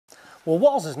Well,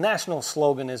 Walls' national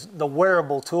slogan is the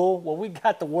wearable tool. Well, we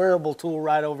got the wearable tool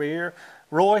right over here.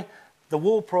 Roy, the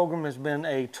wool program has been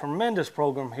a tremendous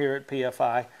program here at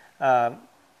PFI.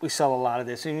 We sell a lot of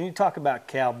this. And you talk about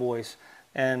cowboys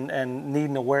and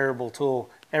needing a wearable tool.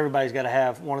 Everybody's got to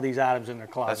have one of these items in their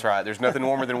closet. That's right. There's nothing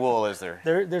warmer than wool, is there?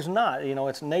 There's not. You know,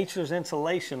 it's nature's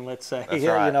insulation, let's say. That's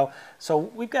right. You know, so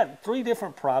we've got 3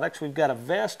 different products. We've got a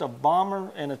vest, a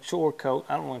bomber, and a chore coat.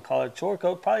 I don't want to call it a chore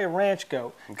coat, probably a ranch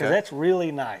coat, because that's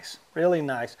really nice, really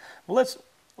nice. Well,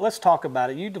 let's talk about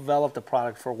it. You developed a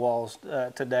product for Walls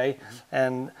today,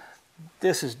 and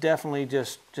this is definitely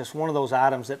just one of those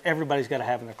items that everybody's got to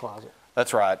have in their closet.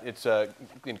 That's right. It's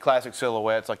in classic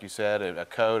silhouettes, like you said, a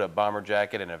coat, a bomber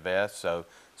jacket, and a vest. So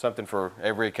something for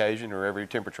every occasion or every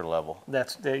temperature level.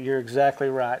 You're exactly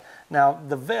right. Now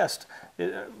the vest,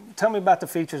 tell me about the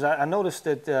features. I noticed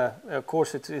that, of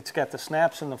course, it's got the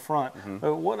snaps in the front.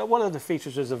 What other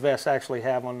features does the vest actually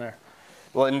have on there?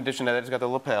 Well, in addition to that, it's got the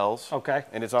lapels. Okay.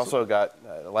 And it's also got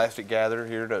elastic gather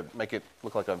here to make it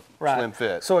look like a slim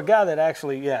fit. So a guy that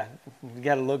actually, you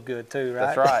got to look good too,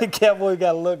 right? That's right. Cowboy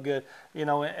got to look good. You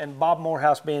know, and Bob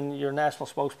Morehouse being your national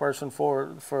spokesperson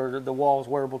for the Walls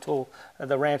wearable tool,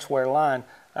 the ranch wear line,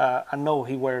 I know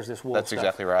he wears this wool That's stuff.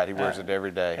 exactly right. He wears it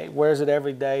every day. He wears it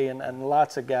every day, and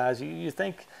lots of guys, you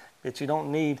think that you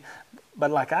don't need,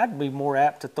 but like I'd be more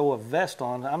apt to throw a vest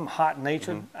on. I'm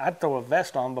hot-natured. I'd throw a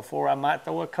vest on before I might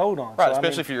throw a coat on. Right, so,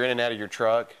 especially if you're in and out of your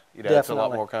truck. You know, it's a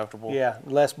lot more comfortable. Yeah,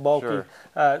 less bulky.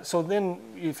 Sure. So then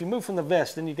if you move from the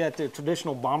vest, then you got the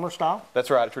traditional bomber style?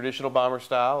 That's right, a traditional bomber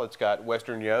style. It's got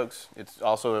Western yokes. It's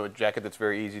also a jacket that's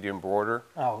very easy to embroider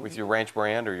with your ranch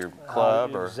brand or your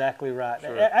club. You're exactly right.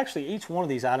 Sure. Actually, each one of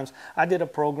these items, I did a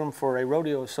program for a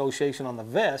rodeo association on the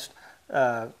vest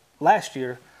last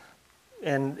year,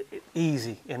 and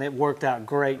easy, and it worked out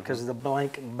great because of the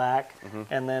blanket back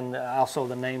and then also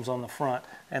the names on the front,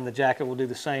 and the jacket will do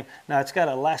the same. Now it's got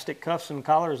elastic cuffs and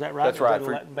collar, is that right? That's right.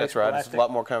 That's right. Elastic? It's a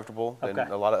lot more comfortable than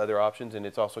a lot of other options, and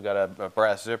it's also got a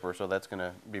brass zipper, so that's going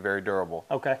to be very durable.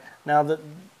 Okay. Now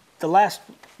the last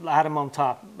item on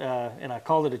top, and I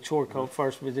called it a chore coat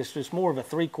first, but it's just more of a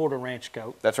 3/4 ranch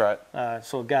coat. That's right.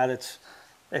 So a guy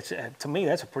to me,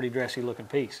 that's a pretty dressy looking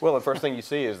piece. Well, the first thing you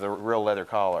see is the real leather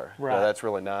collar. Right. That's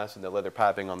really nice, and the leather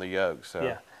piping on the yoke. So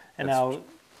yeah. And now,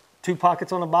 2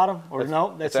 pockets on the bottom, or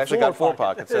no? It's actually got 4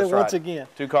 pockets. That's right. Once again.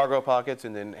 2 cargo pockets,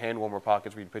 and then hand warmer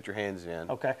pockets where you put your hands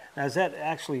in. Okay. Now, is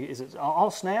it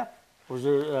all snap? Or is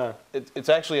there? It's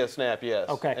actually a snap, yes.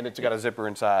 Okay. And it's got a zipper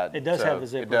inside. It does have a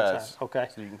zipper inside. Okay.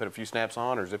 So you can put a few snaps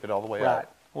on or zip it all the way right.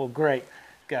 up. Well, great.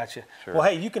 Gotcha. Sure. Well,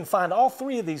 hey, you can find all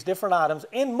 3 of these different items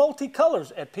in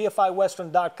multicolors at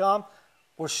pfiwestern.com.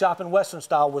 We're shopping Western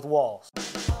style with Walls.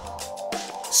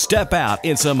 Step out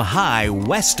in some high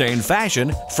Western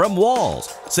fashion from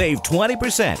Walls. Save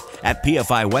 20% at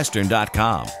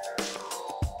pfiwestern.com.